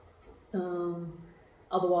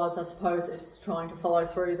 Otherwise, I suppose it's trying to follow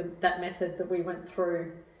through that method that we went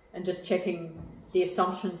through and just checking the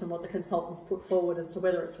assumptions and what the consultants put forward as to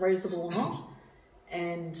whether it's reasonable or not,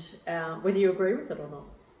 and whether you agree with it or not.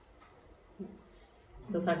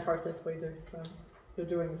 It's the same process we do, so you're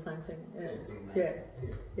doing the same thing. Yeah.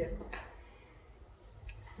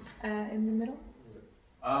 In the middle?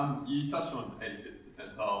 You touched on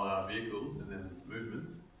 85th percentile vehicles and then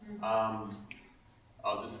movements.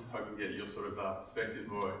 I was just hoping to get your sort of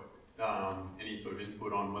perspective or any sort of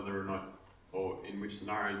input on whether or not, or in which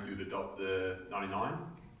scenarios you would adopt the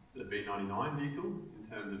B99 vehicle in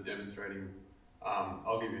terms of demonstrating.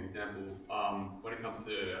 I'll give you an example. When it comes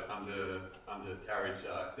to undercarriage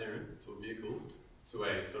clearance to a vehicle, to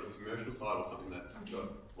a sort of commercial site or something that's got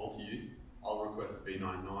multi-use, I'll request a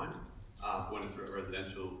B99. When it's a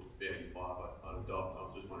residential B85, I'd adopt. I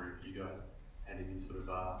was just wondering if you guys had any sort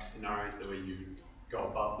of scenarios where you go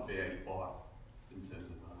above the B85 in terms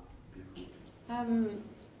of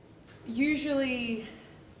Usually,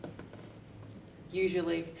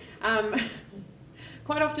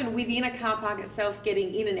 quite often within a car park itself,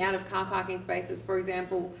 getting in and out of car parking spaces, for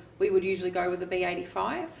example, we would usually go with a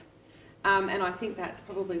B85, and I think that's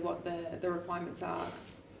probably what the requirements are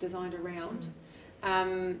designed around.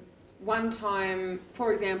 One time,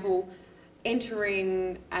 for example,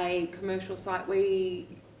 entering a commercial site, we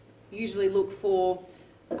usually look for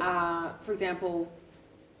example,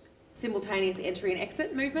 simultaneous entry and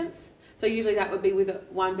exit movements. So usually that would be with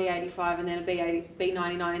one B85 and then a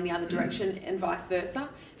B99 in the other direction and vice versa,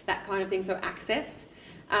 that kind of thing, so access.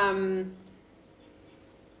 Ramp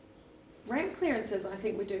clearances I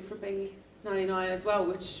think we do for B99 as well,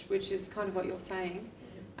 which is kind of what you're saying.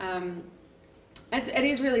 It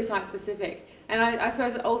is really site specific, and I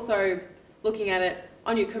suppose also looking at it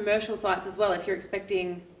on your commercial sites as well, if you're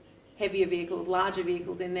expecting heavier vehicles, larger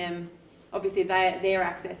vehicles in them, obviously their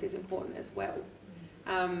access is important as well.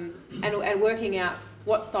 And working out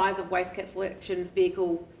what size of waste collection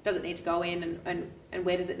vehicle does it need to go in and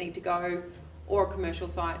where does it need to go, or a commercial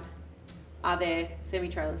site, are there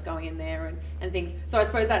semi-trailers going in there and things. So I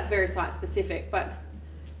suppose that's very site specific, but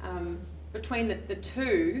between the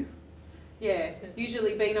two, yeah,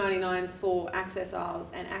 usually B99s for access aisles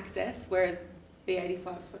and access, whereas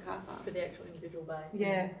B85s for car parks. For the actual individual bay.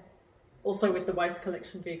 Yeah. Also with the waste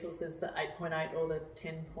collection vehicles, there's the 8.8 or the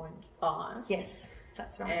 10.5. Yes,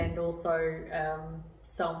 that's right. And also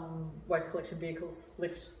some waste collection vehicles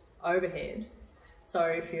lift overhead. So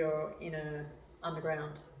if you're in an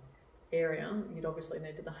underground area, you'd obviously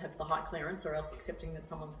need to have the height clearance, or else accepting that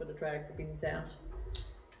someone's got to drag the bins out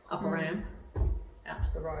up a ramp out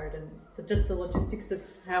to the road, and just the logistics of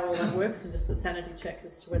how all that works, and just the sanity check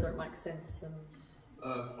as to whether it makes sense. And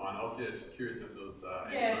that's fine. I was just curious if there was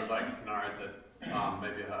any sort of like scenarios that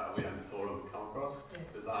maybe we haven't thought of or come across.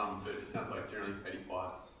 Because but it sounds like generally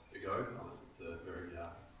 85's the go, unless it's a very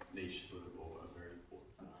niche sort of or a very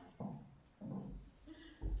important scenario.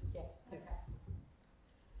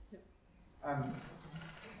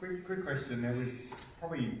 Quick question. There was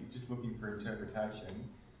probably just looking for interpretation.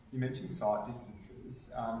 You mentioned site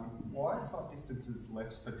distances. Why are site distances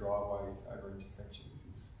less for driveways over intersections?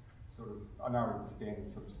 Is sort of, I know I understand the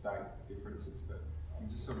sort of state differences, but I'm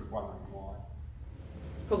just sort of wondering why.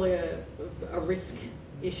 Probably a risk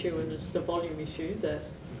issue and just a volume issue, that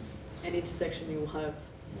an intersection you'll have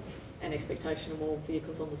an expectation of more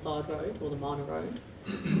vehicles on the side road or the minor road,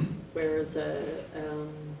 whereas a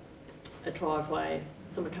driveway,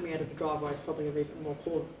 someone coming out of a driveway is probably a bit more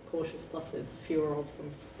cautious, plus there's fewer of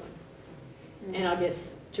them. So. And I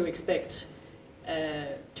guess to expect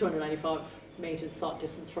 285 metres sight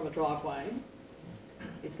distance from a driveway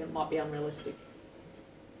might be unrealistic.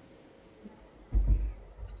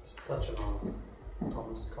 Just touching on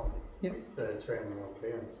Tom's comment with the 300 mil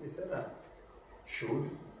clearance, is that a should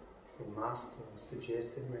or must or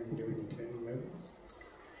suggested when you're doing your turning movements?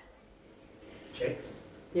 Checks.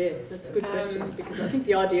 Yeah, that's a good question, because I think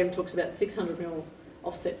the IDM talks about 600 mil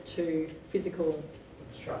offset to physical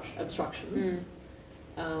obstructions.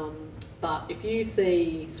 But if you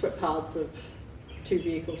see swept paths of 2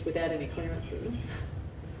 vehicles without any clearances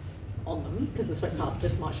on them, because the swept path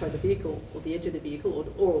just might show the vehicle or the edge of the vehicle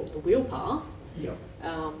or the wheel path,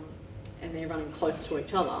 and they're running close to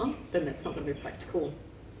each other, then that's not going to be practical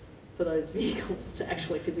for those vehicles to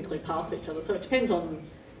actually physically pass each other. So it depends on,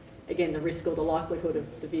 again, the risk or the likelihood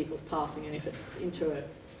of the vehicles passing, and if it's into a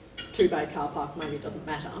 2-bay car park, maybe it doesn't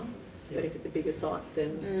matter. But if it's a bigger site,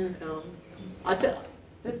 then I feel...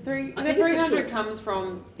 The 300 comes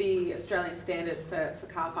from the Australian standard for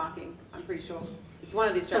car parking, I'm pretty sure. It's one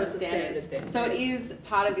of the Australian standards. So it is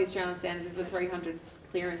part of the Australian standards, is the 300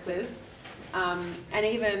 clearances. And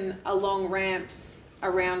even along ramps,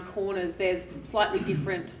 around corners, there's slightly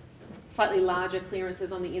different, slightly larger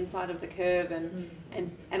clearances on the inside of the curve, and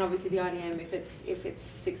obviously the IDM if it's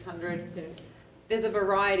 600. There's a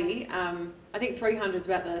variety. I think 300 is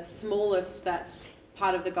about the smallest that's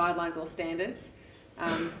part of the guidelines or standards.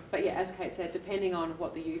 But yeah, as Kate said, depending on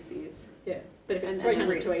what the use is. Yeah, but if it's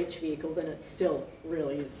 300 to each vehicle, then it still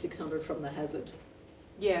really is 600 from the hazard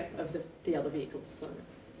of the other vehicles. So.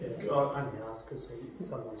 Yeah, I only ask because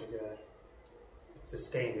sometimes you go, it's a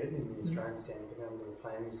standard in the Australian standard, but under the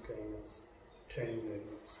planning scheme it's turning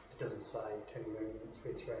movements. It doesn't say turning movements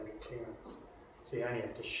with 300 clearance. So you only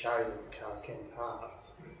have to show that the cars can pass.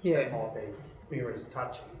 Yeah. It might be mirrors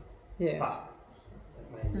touching, but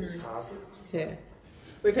that means it passes. So. Yeah.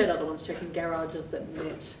 We've had other ones checking garages that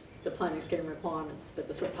met the planning scheme requirements, but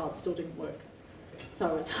the swept paths still didn't work.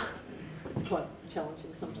 So it's quite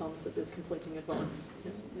challenging sometimes that there's conflicting advice.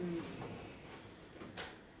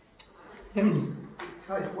 Kate,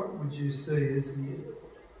 what would you see as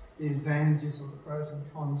the advantages or the pros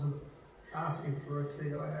and cons of asking for a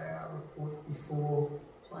TIR report before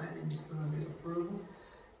planning permit approval?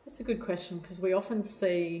 That's a good question, because we often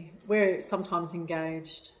see, we're sometimes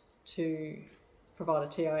engaged to provide a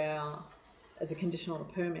TIR as a condition on a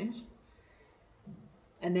permit,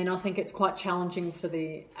 and then I think it's quite challenging for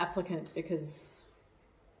the applicant because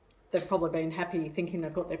they've probably been happy thinking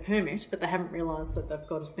they've got their permit, but they haven't realised that they've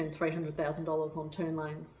got to spend $300,000 on turn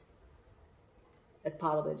lanes as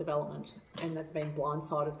part of their development, and they've been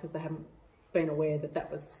blindsided because they haven't been aware that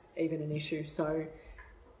that was even an issue. So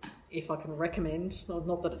if I can recommend,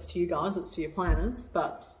 not that it's to you guys, it's to your planners,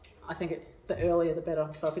 but I think the earlier the better.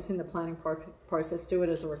 So if it's in the planning process, do it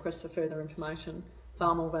as a request for further information,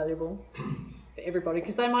 far more valuable for everybody,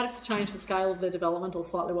 because they might have to change the scale of their development or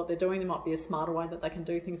slightly what they're doing. There might be a smarter way that they can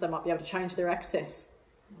do things. They might be able to change their access.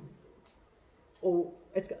 Or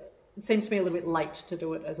it seems to me a little bit late to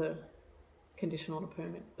do it as a condition on a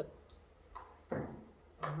permit, but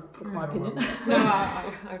that's my opinion. No,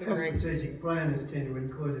 I agree. Strategic planners tend to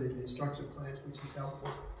include it in their structure plans, which is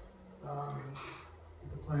helpful.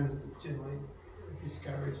 The planners generally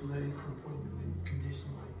discourage me from putting them in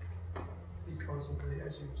conditionally because of the,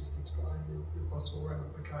 as you've just explained, the possible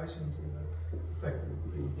ramifications and the fact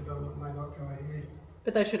that the development may not go ahead.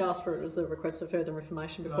 But they should ask for it as a request for further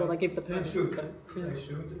information before they give the permit. They should, so, they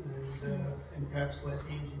should, and perhaps let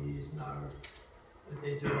the engineers know that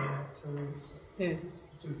they're doing that too. Yeah. It's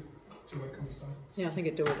two-way conversation. Yeah, I think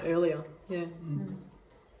it'd do it earlier. Yeah,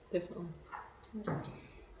 definitely.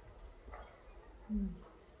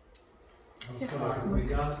 In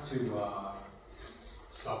regards to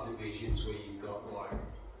subdivisions where you've got like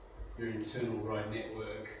your internal road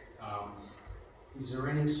network, is there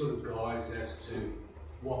any sort of guides as to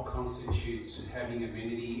what constitutes having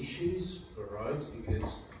amenity issues for roads?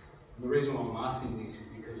 Because the reason why I'm asking this is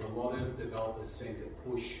because a lot of developers seem to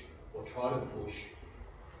push or try to push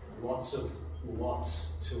lots of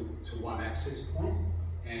lots to one access point,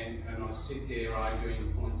 and I sit there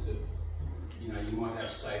arguing points of, you know, you might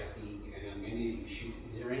have safety and amenity issues.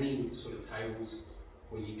 Is there any sort of tables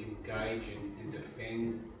where you can gauge and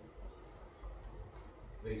defend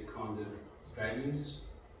these kind of values?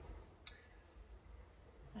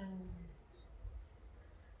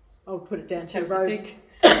 I'll put it down to road,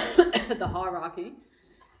 the hierarchy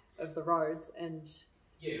of the roads, and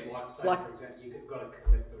yeah, like say for example, you've got a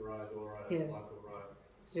collector road or a local road.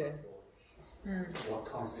 So forth. What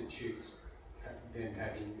constitutes them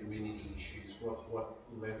having amenity issues? What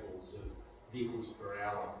levels of vehicles per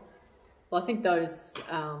hour? Well, I think those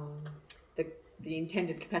the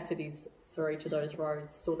intended capacities for each of those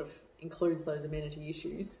roads sort of includes those amenity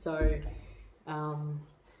issues. So,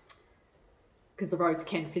 because the roads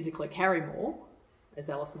can physically carry more, as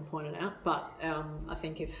Alison pointed out, but I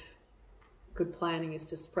think if good planning is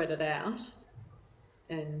to spread it out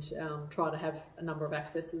and try to have a number of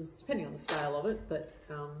accesses, depending on the scale of it. But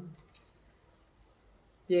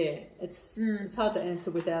yeah, it's hard to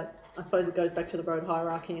answer without. I suppose it goes back to the road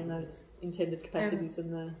hierarchy and those intended capacities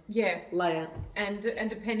and the layout. And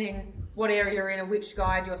depending what area you're in or which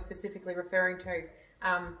guide you're specifically referring to.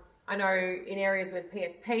 I know in areas with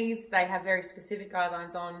PSPs, they have very specific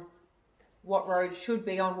guidelines on what roads should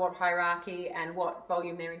be on what hierarchy and what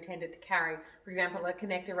volume they're intended to carry. For example, a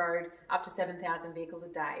connector road up to 7,000 vehicles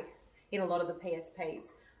a day in a lot of the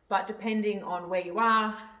PSPs. But depending on where you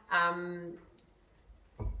are and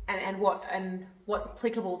what's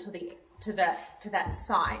applicable to that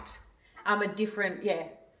site, a different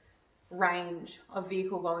range of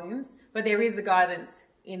vehicle volumes. But there is the guidance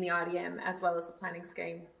in the IDM as well as the planning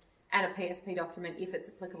scheme and a PSP document if it's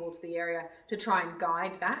applicable to the area to try and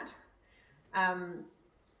guide that. And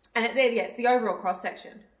it's the overall cross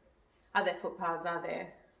section. Are there footpaths? Are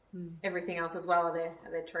there everything else as well? Are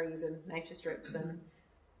there trees and nature strips and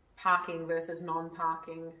parking versus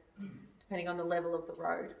non-parking, depending on the level of the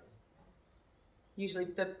road? Usually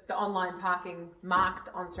the online parking, marked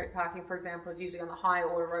on-street parking, for example, is usually on the higher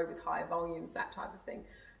order road with higher volumes, that type of thing.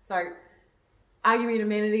 So arguing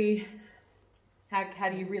amenity, how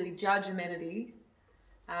do you really judge amenity?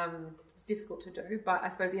 It's difficult to do, but I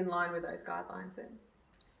suppose in line with those guidelines then.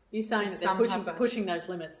 You're saying that they're pushing those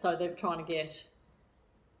limits, so they're trying to get,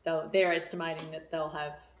 they're estimating that they'll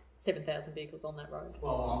have 7,000 vehicles on that road.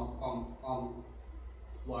 Well,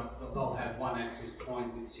 like they'll have one access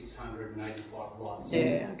point with 685 lots.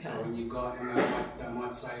 Yeah, okay. So when you've got, and they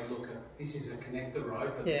might say, look, this is a connector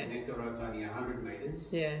road, but the connector road's only 100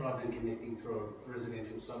 metres, rather than connecting through a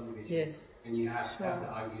residential subdivision. Yes. And you have to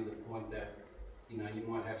argue the point that, you know, you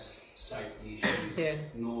might have safety issues,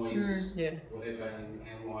 noise, whatever,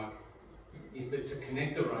 and like, if it's a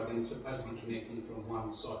connector road, then it's supposed to be connecting from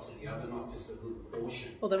one side to the other, not just a little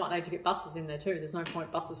portion. Well, they might need to get buses in there too. There's no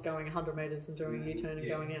point buses going 100 metres and doing a U-turn and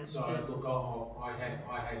going out. So look, I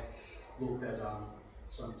had looked at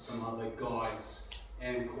some other guides,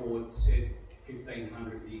 and Cord said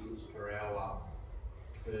 1,500 vehicles per hour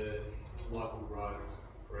for local roads,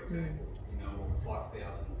 for example, you know, or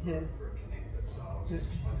 5,000 for a connector. So I just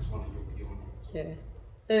wanted to look at you on it.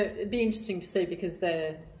 Yeah, it'd be interesting to see because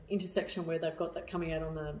the intersection where they've got that coming out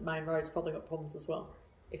on the main road's probably got problems as well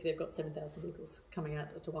if they've got 7,000 vehicles coming out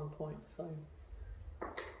at one point, so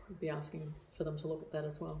we'd be asking for them to look at that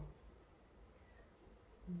as well.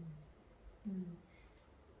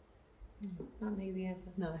 Not an easy answer.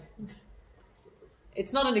 No.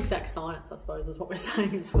 It's not an exact science, I suppose, is what we're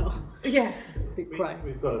saying as well. Yeah. It's a bit grey.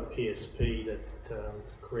 We've got a PSP that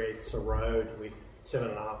creates a road with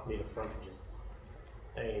 7.5 metre frontages,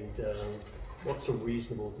 and what's a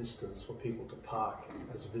reasonable distance for people to park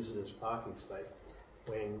as a visitor's parking space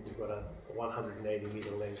when you've got a 180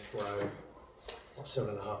 metre length road of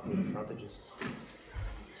 7.5 metre frontages?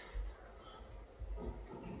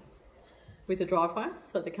 With a driveway,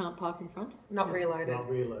 so they can't park in front? Not reloaded. Not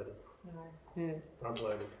reloaded. No. Yeah. Front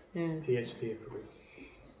loaded. Yeah. PSP approved.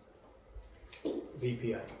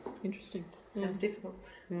 VPA. Interesting. Sounds difficult.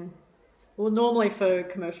 Yeah. Well, normally for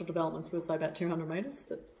commercial developments, we'll say about 200 metres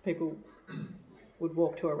that people would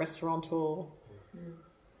walk to a restaurant or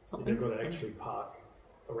something. They've got to actually park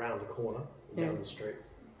around the corner and down the street.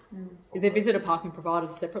 Is there visitor parking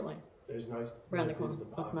provided separately? There's no around the corner.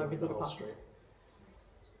 There's no visitor parking. Street.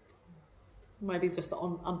 Maybe just the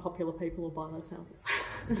unpopular people will buy those houses.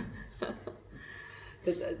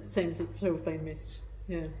 It seems to have been missed.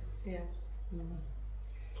 Yeah. Yeah.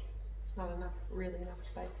 It's not really enough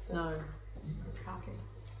space for parking.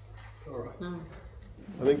 All right. No.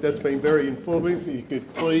 I think that's been very informative. If you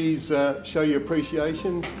could please show your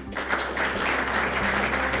appreciation.